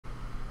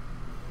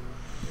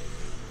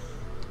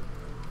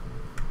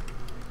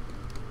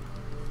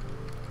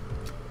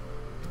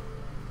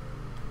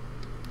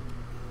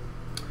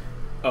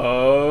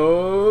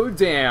Oh,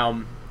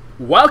 damn.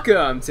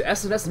 Welcome to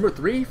SNS number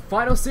 3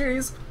 final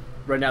series.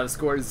 Right now the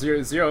score is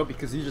 0-0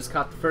 because you just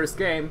caught the first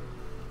game.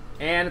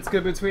 And it's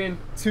good between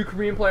two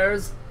Korean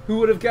players. Who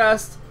would have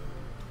guessed?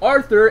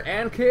 Arthur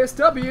and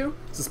KSW.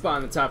 So spot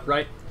on the top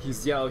right.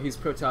 He's yellow, he's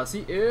Protoss.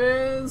 He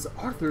is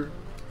Arthur.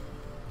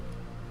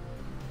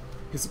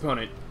 His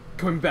opponent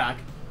coming back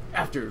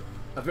after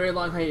a very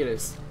long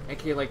hiatus,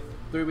 aka like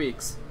 3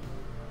 weeks.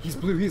 He's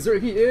blue, he's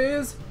Zerg, he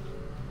is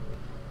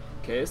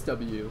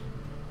KSW.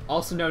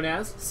 Also known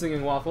as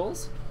Singing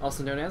Waffles,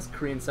 also known as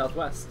Korean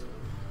Southwest.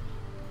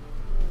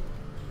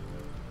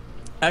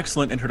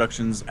 Excellent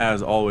introductions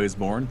as always,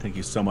 Born. Thank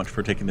you so much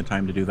for taking the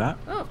time to do that.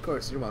 Oh, of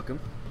course, you're welcome.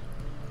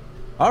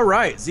 All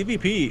right,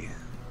 ZVP.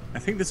 I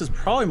think this is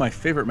probably my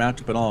favorite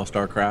matchup in all of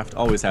StarCraft.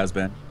 Always has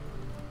been.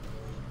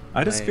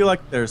 I just feel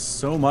like there's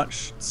so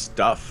much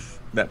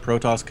stuff that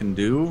Protoss can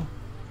do,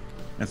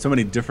 and so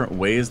many different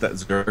ways that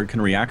Zerg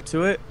can react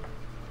to it.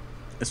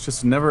 It's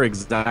just never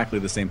exactly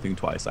the same thing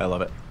twice. I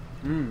love it.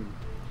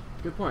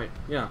 Good point.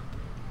 Yeah.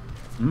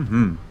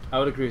 Mm-hmm. I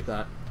would agree with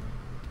that.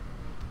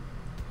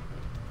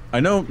 I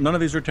know none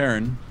of these are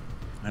Terran.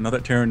 I know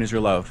that Terran is your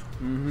love.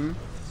 Mm-hmm.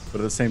 But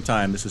at the same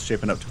time, this is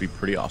shaping up to be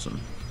pretty awesome.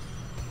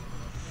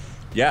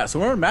 Yeah, so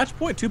we're on match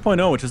point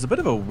 2.0, which is a bit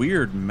of a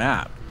weird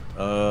map.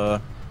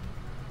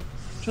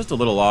 Just a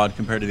little odd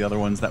compared to the other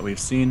ones that we've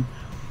seen.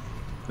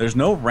 There's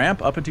no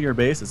ramp up into your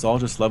base. It's all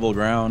just level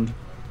ground.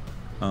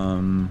 If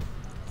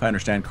I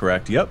understand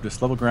correct. Yep,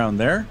 just level ground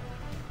there.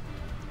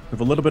 With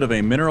a little bit of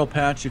a mineral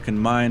patch you can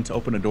mine to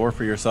open a door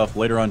for yourself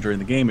later on during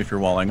the game if you're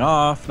walling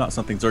off. Not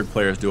something Zerg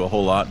players do a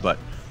whole lot, but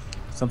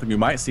something you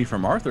might see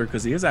from Arthur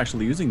because he is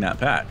actually using that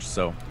patch.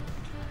 So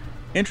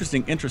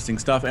interesting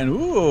stuff. And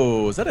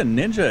ooh, is that a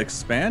ninja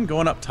expand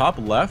going up top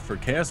left for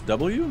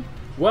KSW?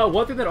 Well,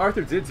 one thing that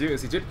Arthur did do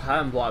is he did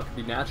pylon block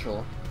the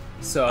natural.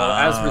 So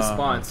as a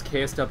response,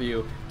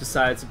 KSW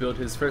decided to build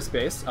his first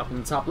base up in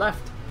the top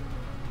left.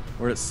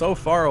 Where it's so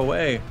far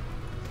away.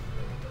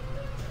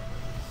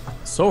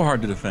 So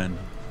hard to defend.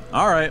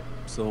 Alright,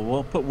 so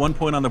we'll put 1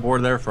 point on the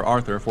board there for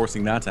Arthur,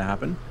 forcing that to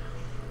happen.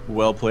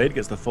 Well played,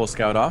 gets the full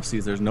scout off,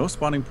 sees there's no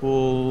spawning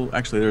pool.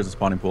 Actually, there's a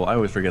spawning pool, I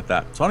always forget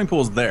that. Spawning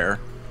pool's there,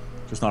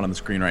 just not on the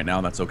screen right now,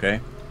 that's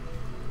okay.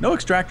 No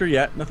extractor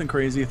yet, nothing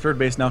crazy. Third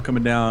base now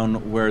coming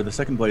down where the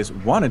second place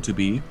wanted to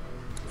be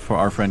for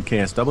our friend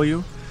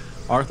KSW.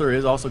 Arthur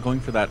is also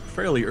going for that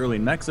fairly early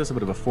Nexus, a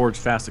bit of a forge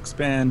fast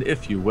expand,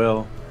 if you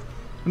will.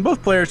 And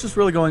both players just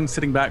really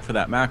sitting back for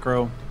that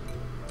macro.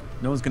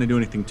 No one's going to do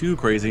anything too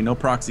crazy. No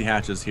proxy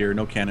hatches here,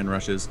 no cannon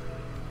rushes.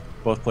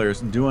 Both players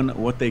doing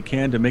what they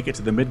can to make it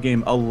to the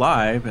mid-game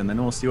alive, and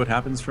then we'll see what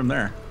happens from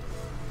there.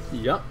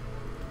 Yup.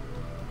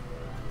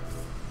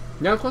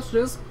 Now the question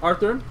is,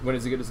 Arthur, when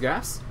does he get his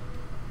gas?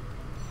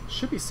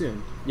 Should be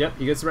soon. Yep,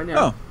 he gets it right now.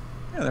 Oh,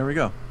 yeah, there we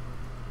go.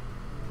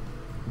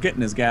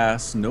 Getting his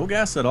gas. No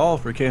gas at all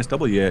for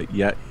KSW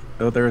yet.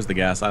 Oh, there is the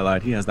gas. I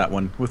lied. He has that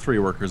one with 3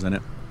 workers in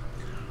it.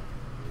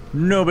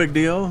 No big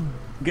deal.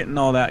 Getting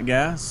all that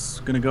gas.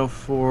 Gonna go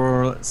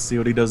for, let's see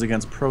what he does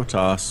against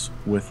Protoss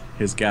with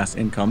his gas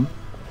income.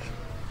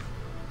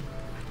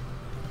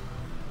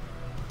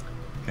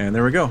 And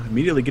there we go.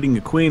 Immediately getting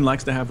a queen.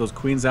 Likes to have those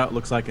queens out,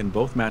 looks like, in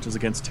both matches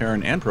against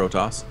Terran and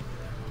Protoss.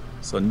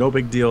 So no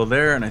big deal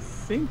there. And I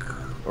think,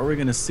 are we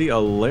gonna see a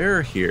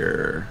lair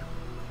here?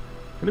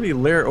 Gonna be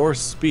lair or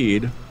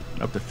speed.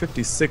 Up to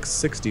 56,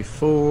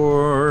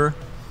 64.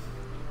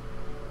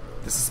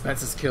 The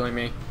suspense is killing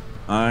me.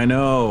 I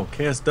know.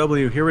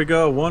 KSW, here we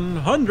go.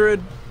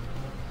 100.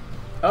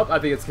 Oh, I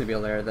think it's going to be a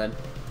lair then.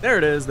 There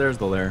it is. There's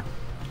the lair.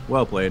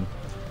 Well played.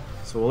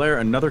 So we'll lair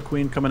another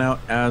queen coming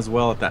out as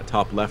well at that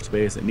top left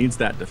base. It needs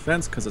that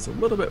defense because it's a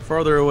little bit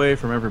farther away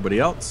from everybody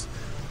else.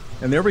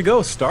 And there we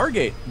go.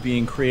 Stargate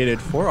being created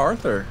for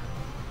Arthur.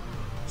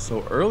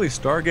 So early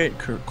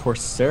Stargate,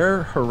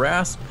 Corsair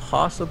harass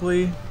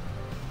possibly.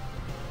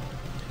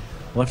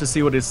 We'll have to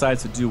see what he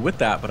decides to do with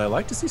that, but I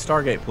like to see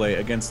Stargate play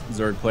against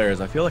Zerg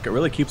players. I feel like it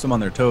really keeps them on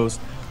their toes,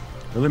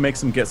 really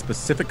makes them get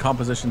specific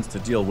compositions to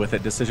deal with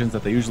it, decisions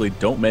that they usually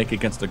don't make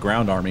against a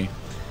ground army,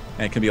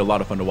 and it can be a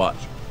lot of fun to watch.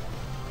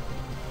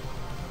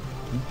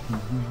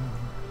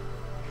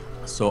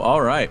 So,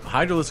 alright,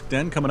 Hydralisk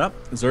Den coming up,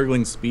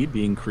 Zergling Speed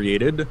being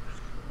created,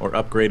 or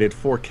upgraded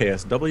for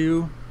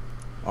KSW.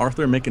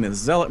 Arthur making a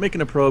Zealot,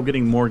 making a Probe,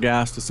 getting more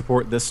gas to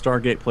support this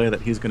Stargate play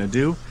that he's going to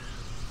do.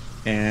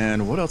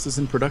 And what else is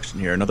in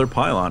production here? Another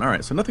pylon.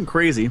 Alright, so nothing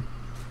crazy.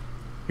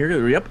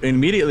 Here, yep,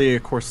 immediately a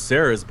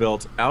Corsair is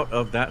built out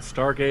of that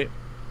Stargate.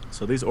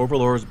 So these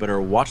Overlords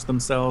better watch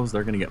themselves.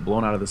 They're going to get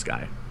blown out of the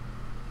sky.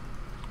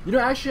 You know,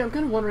 actually, I'm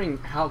kind of wondering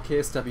how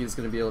KSW is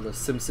going to be able to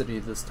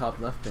SimCity this top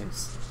left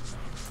base.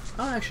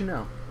 I don't actually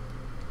know.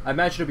 I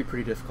imagine it'll be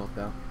pretty difficult,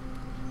 though.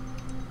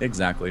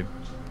 Exactly.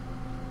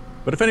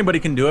 But if anybody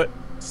can do it,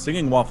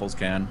 Singing Waffles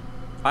can.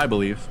 I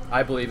believe.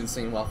 I believe in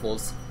Singing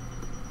Waffles.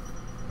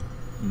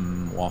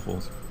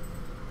 Waffles.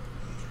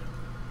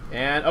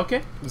 And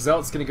okay,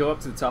 Zealot's gonna go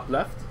up to the top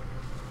left.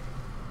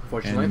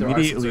 Fortunately, there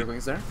are some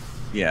Zerglings there.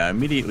 Yeah,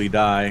 immediately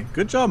die.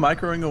 Good job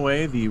microing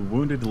away the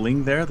wounded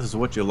Ling there. This is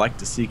what you like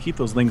to see. Keep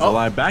those Lings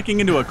alive.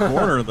 Backing into a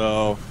corner,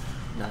 though.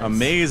 Nice.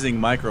 Amazing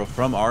micro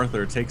from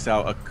Arthur. Takes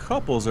out a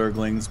couple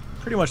Zerglings.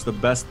 Pretty much the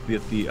best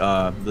that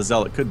the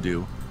Zealot could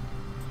do.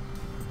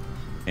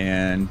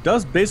 And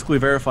does basically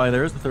verify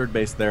there is the third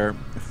base there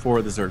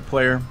for the Zerg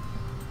player.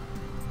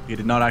 He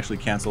did not actually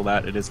cancel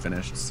that. It is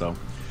finished. So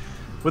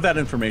with that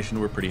information,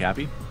 we're pretty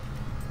happy.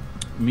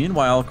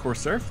 Meanwhile,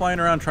 Corsair flying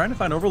around trying to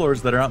find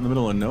overlords that are out in the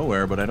middle of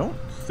nowhere, but I don't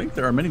think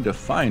there are many to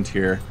find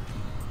here.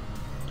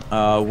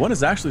 One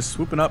is actually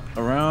swooping up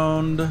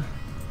around...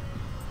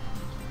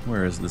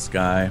 Where is this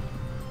guy?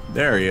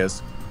 There he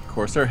is.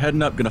 Corsair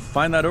heading up, gonna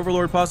find that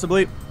overlord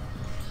possibly.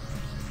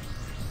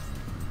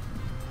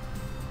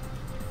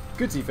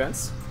 Good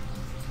defense.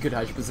 Good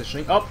Hydra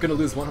positioning. Oh, gonna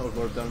lose one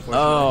overlord though, unfortunately.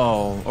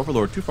 Oh,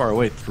 overlord too far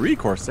away. 3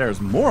 Corsairs,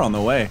 more on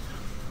the way.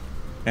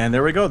 And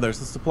there we go. There's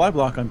the supply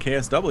block on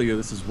KSW.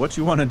 This is what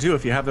you want to do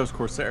if you have those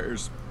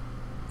Corsairs.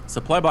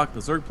 Supply block the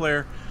Zerg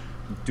player.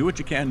 Do what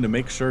you can to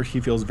make sure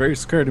he feels very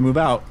scared to move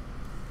out.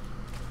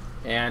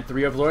 And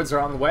 3 overlords are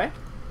on the way,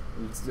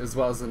 as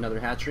well as another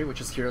hatchery,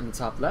 which is here in the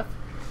top left.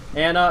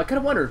 And I kind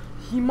of wonder,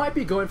 he might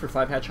be going for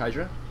 5 hatch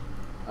Hydra.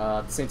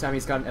 At the same time,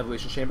 he's got an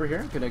evolution chamber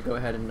here. Gonna go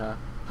ahead and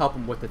help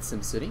him with that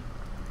Sim City.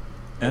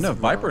 And a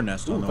Viper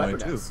nest on the way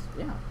too.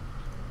 Yeah.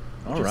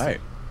 All right.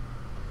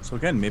 So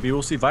again, maybe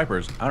we'll see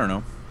Vipers. I don't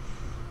know.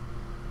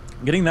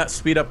 Getting that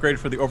speed upgrade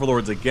for the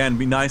Overlords again.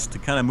 Be nice to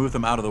kind of move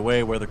them out of the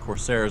way where the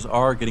Corsairs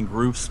are. Getting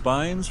Groove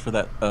Spines for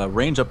that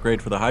range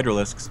upgrade for the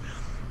Hydralisks.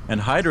 And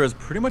Hydras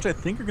pretty much, I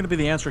think, are going to be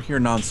the answer here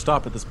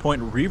non-stop at this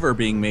point. Reaver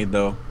being made,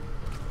 though,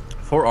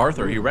 for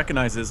Arthur. He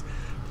recognizes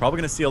probably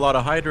going to see a lot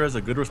of Hydras.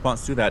 A good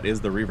response to that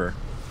is the Reaver.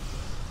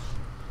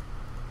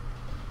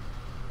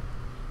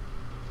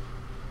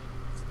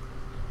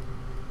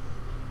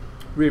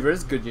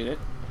 Reaver's good unit.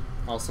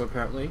 Also,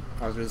 apparently,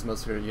 Arthur's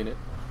most favorite unit.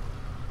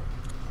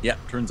 Yeah,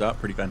 turns out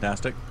pretty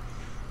fantastic.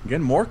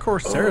 Again, more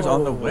Corsairs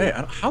on the way.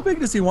 How big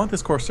does he want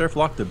this Corsair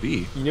flock to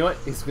be? You know what?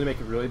 He's going to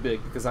make it really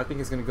big, because I think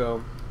he's going to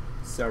go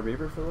Star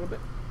Reaver for a little bit.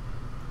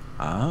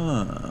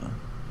 Ah.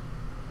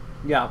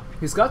 Yeah,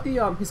 he's got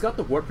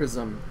the Warp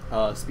Prism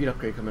speed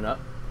upgrade coming up.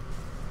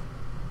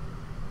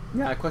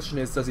 Yeah, the question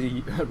is, does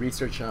he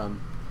research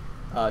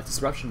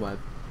Disruption Web?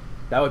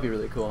 That would be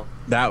really cool.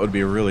 That would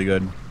be really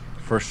good.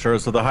 For sure.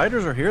 So the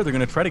Hydras are here. They're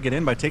going to try to get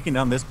in by taking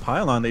down this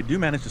pylon. They do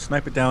manage to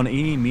snipe it down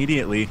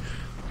immediately.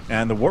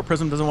 And the Warp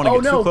Prism doesn't want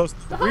to get too close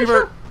to the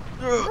Reaver.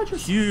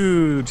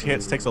 Huge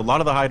hits. Takes a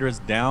lot of the Hydras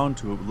down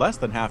to less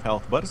than half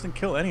health, but doesn't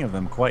kill any of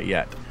them quite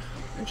yet.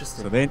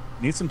 Interesting. So they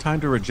need some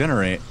time to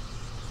regenerate.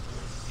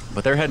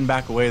 But they're heading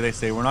back away. They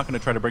say, we're not going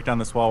to try to break down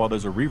this wall while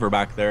there's a Reaver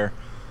back there.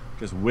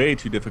 Just way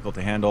too difficult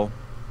to handle.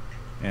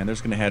 And they're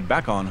just going to head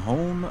back on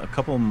home. A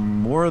couple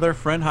more of their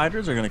friend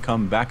Hydras are going to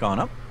come back on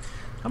up.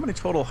 How many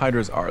total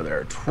Hydras are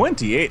there?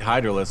 28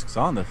 Hydralisks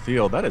on the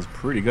field. That is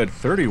pretty good.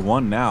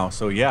 31 now.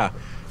 So yeah,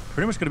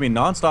 pretty much going to be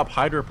non-stop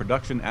Hydra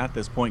production at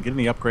this point. Getting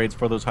the upgrades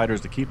for those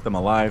Hydras to keep them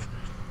alive.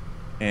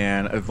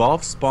 And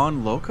Evolved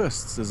Spawn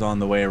Locusts is on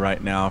the way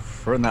right now.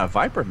 For that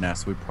Viper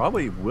nest, we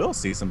probably will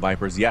see some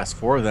Vipers. Yes,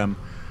 4 of them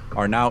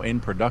are now in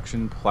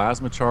production.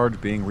 Plasma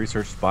Charge being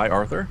researched by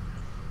Arthur.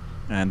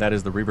 And that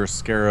is the Reaver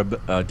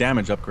Scarab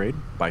damage upgrade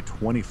by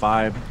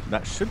 25.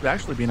 That should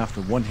actually be enough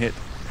to one-hit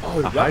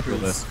a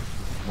Hydralisk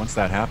once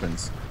that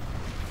happens.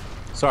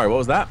 Sorry, what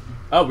was that?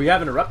 Oh, we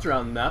have an Eruptor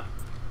on the map.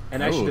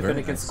 And actually defend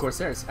against the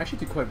Corsairs. Actually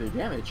do quite a bit of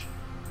damage.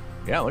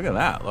 Yeah, look at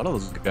that. A lot of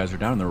those guys are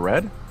down in the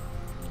red.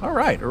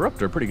 Alright,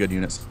 Eruptor, pretty good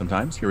units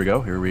sometimes. Here we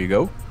go, here we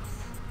go.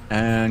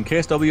 And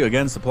KSW,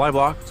 again, supply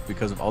blocked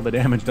because of all the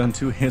damage done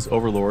to his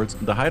Overlords.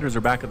 The Hydras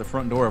are back at the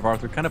front door of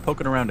Arthur, kind of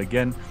poking around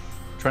again,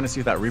 trying to see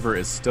if that Reaver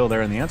is still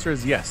there. And the answer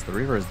is yes, the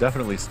Reaver is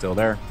definitely still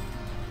there.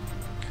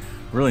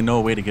 Really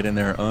no way to get in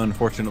there,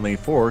 unfortunately,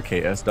 for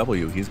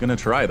KSW. He's going to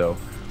try, though.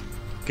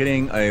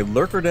 Getting a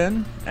Lurker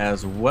Den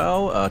as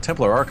well.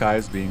 Templar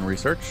Archives being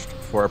researched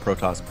for a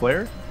Protoss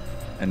player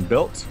and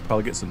built.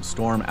 Probably get some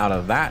Storm out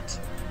of that.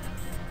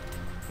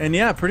 And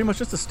yeah, pretty much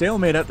just a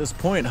stalemate at this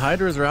point.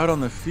 Hydras are out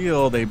on the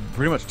field. They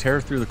pretty much tear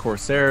through the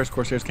Corsairs.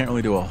 Corsairs can't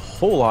really do a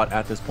whole lot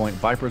at this point.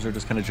 Vipers are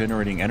just kind of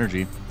generating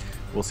energy.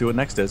 We'll see what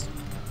next is.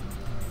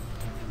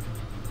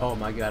 Oh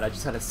my god, I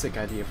just had a sick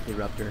idea for the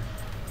Eruptor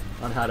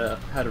on how to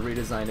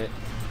redesign it.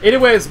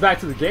 Anyways, back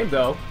to the game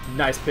though.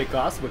 Nice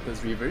pickoffs with those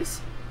Reavers.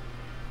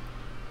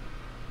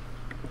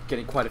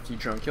 Getting quite a few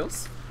drone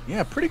kills.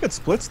 Yeah, pretty good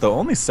splits though.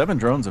 Only 7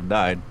 drones have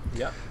died.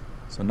 Yep.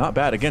 So not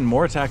bad. Again,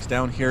 more attacks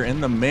down here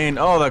in the main.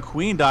 Oh, the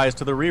Queen dies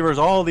to the Reavers.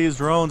 All these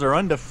drones are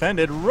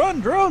undefended.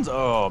 Run, drones!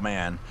 Oh,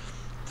 man.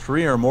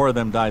 3 or more of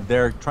them died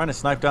there. Trying to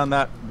snipe down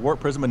that Warp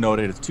Prism and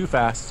Notate. It's too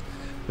fast.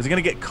 Is he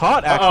going to get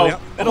caught, actually?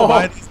 The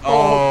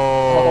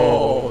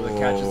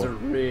catches are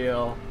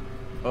real.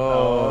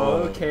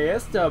 Oh,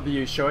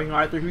 KSW showing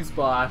Arthur who's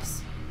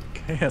boss.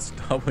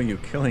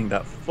 KSW killing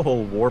that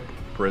full Warp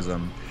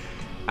Prism.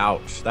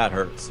 Ouch, that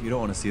hurts. You don't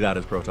want to see that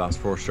as Protoss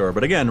for sure.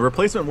 But again,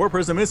 replacement Warp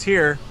Prism is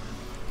here.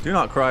 Do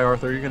not cry,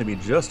 Arthur. You're going to be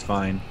just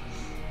fine.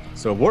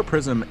 So Warp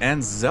Prism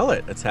and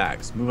Zealot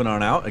attacks. Moving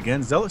on out.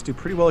 Again, Zealots do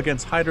pretty well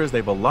against Hydras. They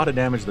have a lot of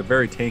damage. They're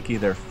very tanky.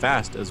 They're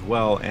fast as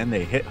well, and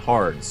they hit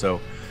hard. So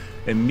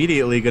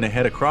immediately going to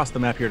head across the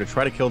map here to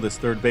try to kill this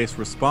third base.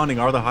 Responding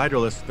are the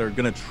Hydralisks. They're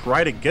going to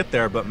try to get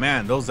there, but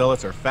man, those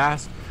Zealots are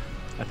fast.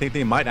 I think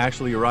they might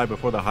actually arrive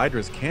before the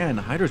Hydras can.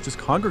 The Hydras just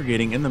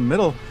congregating in the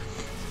middle.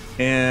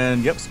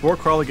 And yep, Spore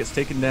Crawler gets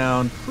taken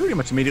down pretty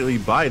much immediately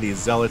by these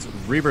Zealots.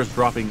 Reavers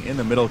dropping in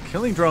the middle,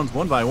 killing drones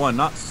one by one.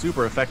 Not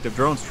super effective.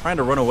 Drones trying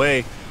to run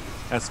away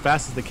as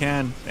fast as they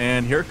can.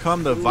 And here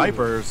come the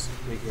Vipers.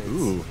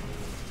 Ooh.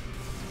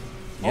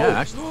 Yeah,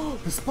 actually.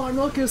 The Spawn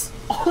Locust!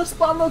 Oh, the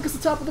Spawn Locust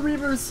on top of the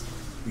Reavers!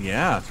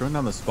 Yeah, throwing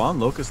down the Spawn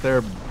Locust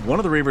there. One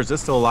of the Reavers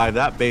is still alive.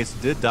 That base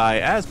did die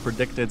as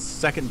predicted.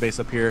 Second base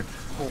up here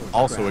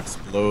also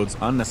explodes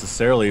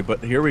unnecessarily.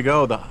 But here we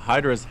go. The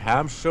Hydras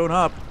have shown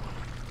up.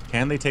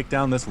 Can they take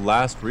down this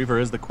last Reaver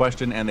is the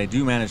question, and they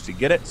do manage to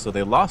get it. So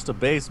they lost a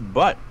base,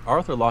 but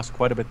Arthur lost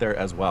quite a bit there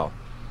as well.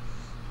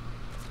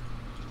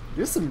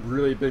 There's some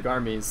really big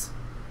armies.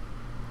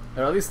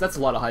 Or at least that's a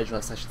lot of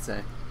Hydralisks, I should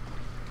say.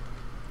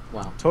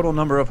 Wow. Total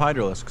number of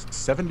Hydralisks,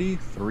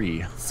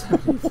 73.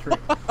 73.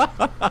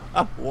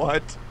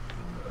 What?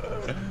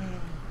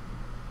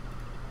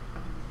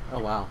 Oh,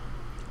 wow.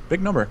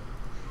 Big number.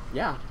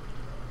 Yeah.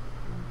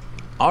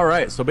 All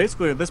right, so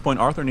basically at this point,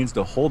 Arthur needs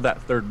to hold that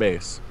third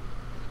base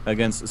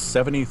against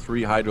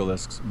 73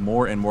 Hydralisks,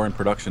 more and more in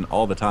production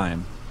all the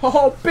time.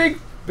 Oh, big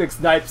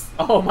snipes.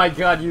 Oh my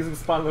god, using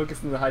Spawn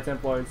Locust in the High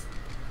Templars.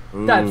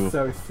 Ooh, That's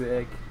so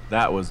sick.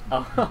 that was...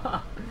 Oh.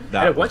 that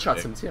and it was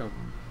one-shots big. him, too.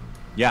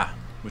 Yeah,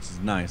 which is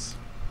nice.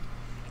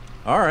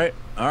 All right,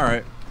 all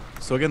right.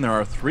 So again, there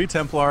are 3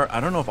 Templar.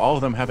 I don't know if all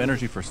of them have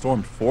energy for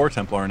Storm. 4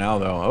 Templar now,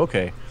 though.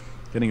 Okay.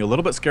 Getting a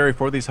little bit scary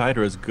for these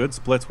Hydras. Good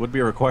splits would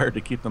be required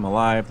to keep them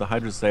alive. The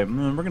Hydras say,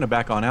 we're going to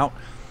back on out.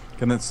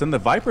 Can then send the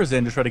Vipers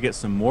in to try to get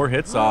some more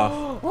hits off.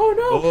 Oh,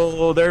 no!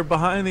 Oh, they're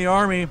behind the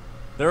army.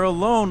 They're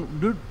alone.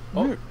 Dude,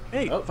 Oh.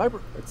 hey, Oh,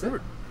 Viper. that's it. How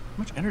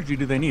much energy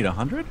do they need?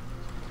 100?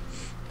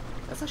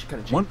 That's actually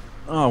kind of cheap.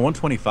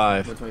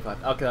 125.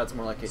 125. Okay, that's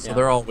more like it, So yeah.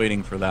 they're all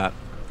waiting for that.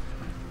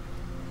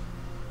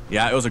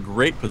 Yeah, it was a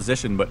great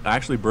position, but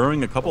actually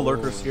burrowing a couple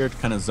lurkers here to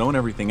kind of zone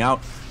everything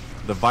out.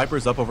 The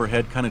Vipers up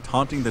overhead, kind of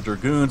taunting the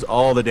Dragoons.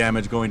 All the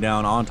damage going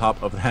down on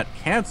top of that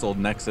canceled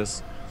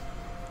Nexus.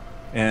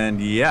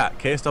 And yeah,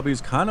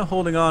 KSW's kind of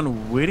holding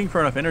on, waiting for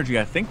enough energy,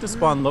 I think, to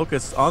spawn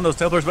Locusts on those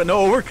Templars. But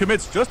no,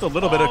 overcommits just a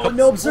little bit. A couple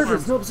no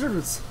observers, no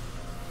observers.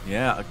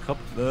 Yeah, a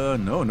couple.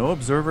 No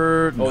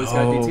observer. Oh, he's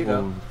got a DT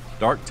though.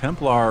 Dark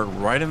Templar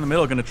right in the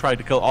middle, going to try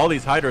to kill all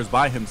these Hydras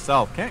by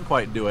himself. Can't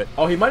quite do it.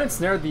 Oh, he might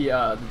ensnare the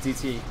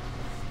DT.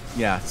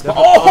 Yeah.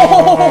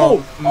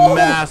 Oh!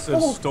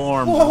 Massive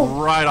storm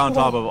right on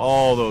top of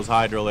all those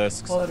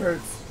Hydralisks. Oh, that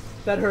hurts.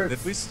 That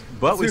hurts.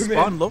 But we Zoom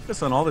spawned in.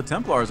 Locusts on all the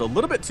Templars. A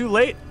little bit too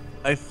late.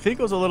 I think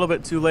it was a little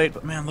bit too late.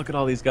 But man, look at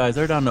all these guys.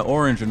 They're down to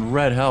orange and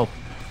red health.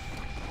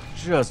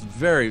 Just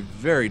very,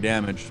 very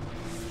damaged.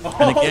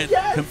 And again,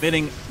 yes!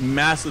 committing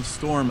massive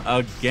storm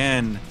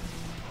again.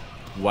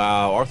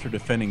 Wow, Arthur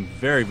defending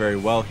very, very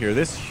well here.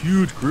 This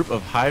huge group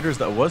of Hydras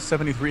that was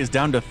 73 is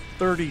down to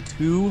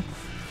 32.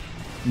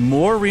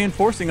 More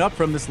reinforcing up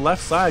from this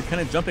left side,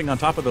 kind of jumping on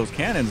top of those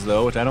cannons,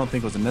 though, which I don't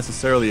think was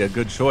necessarily a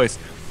good choice.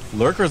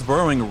 Lurkers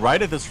burrowing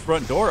right at this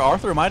front door.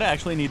 Arthur might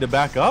actually need to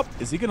back up.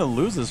 Is he going to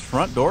lose his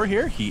front door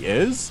here? He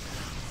is.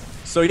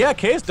 So yeah,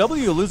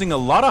 KSW losing a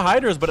lot of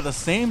Hydras, but at the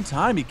same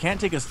time, he can't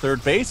take his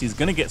third base. He's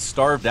going to get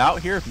starved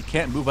out here. If he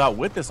can't move out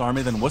with this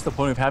army, then what's the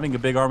point of having a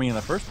big army in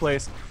the first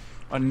place?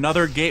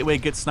 Another gateway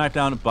gets sniped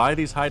down by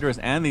these Hydras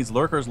and these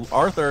Lurkers.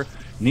 Arthur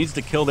needs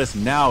to kill this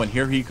now, and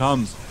here he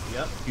comes.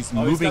 Yep. He's He's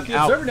moving got the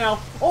out. observer now.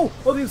 Oh,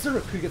 the observer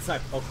could get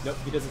sniped. Oh, nope,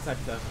 he doesn't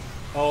snipe that.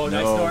 Oh,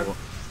 nice storm.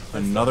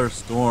 Another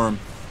storm.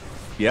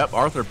 Yep,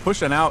 Arthur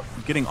pushing out,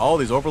 getting all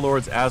these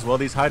overlords as well.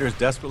 These Hydras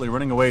desperately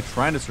running away,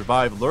 trying to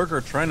survive. Lurker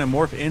trying to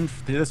morph into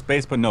this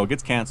base, but no,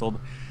 gets canceled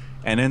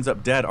and ends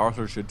up dead.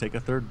 Arthur should take a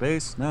third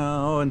base.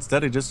 No,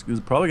 instead he just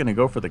is probably going to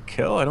go for the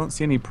kill. I don't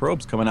see any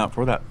probes coming out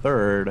for that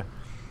third.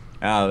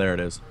 Ah, there it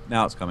is.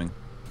 Now it's coming.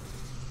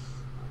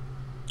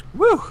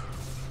 Woo!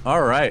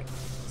 All right.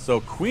 So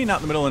Queen out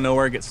in the middle of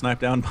nowhere gets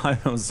sniped down by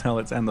those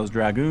Zealots and those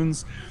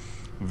Dragoons.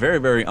 Very,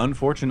 very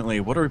unfortunately.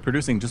 What are we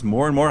producing? Just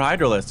more and more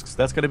Hydralisks.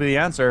 That's going to be the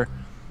answer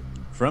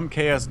from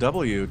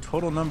KSW.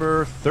 Total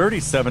number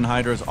 37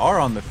 Hydras are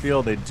on the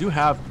field. They do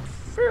have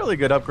fairly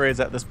good upgrades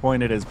at this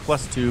point. It is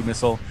 +2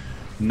 missile.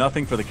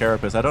 Nothing for the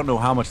Carapace. I don't know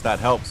how much that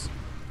helps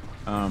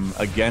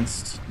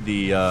against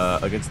the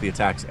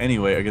attacks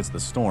anyway, against the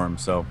storm.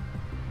 So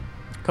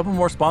a couple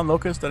more spawn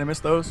locusts. Did I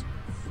miss those?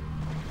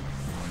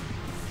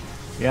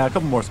 Yeah, a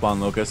couple more spawn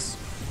locusts.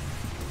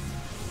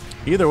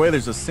 Either way,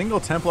 there's a single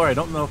Templar. I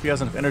don't know if he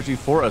has enough energy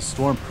for a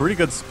storm. Pretty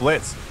good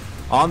splits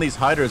on these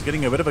Hydras.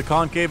 Getting a bit of a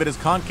concave. It is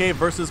concave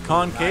versus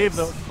concave.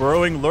 Nice. The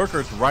burrowing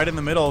Lurkers right in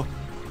the middle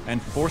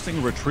and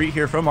forcing retreat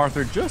here from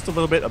Arthur. Just a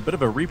little bit, a bit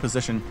of a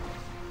reposition.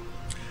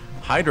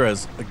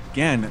 Hydras,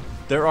 again,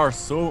 there are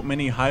so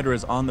many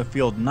Hydras on the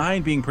field.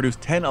 9 being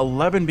produced, 10,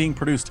 11 being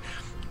produced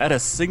at a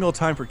single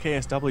time for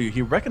KSW.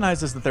 He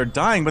recognizes that they're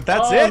dying, but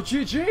that's oh, it.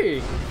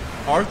 GG.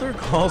 Arthur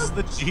calls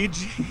the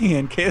GG,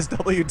 and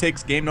KSW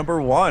takes game number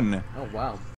 1. Oh, wow.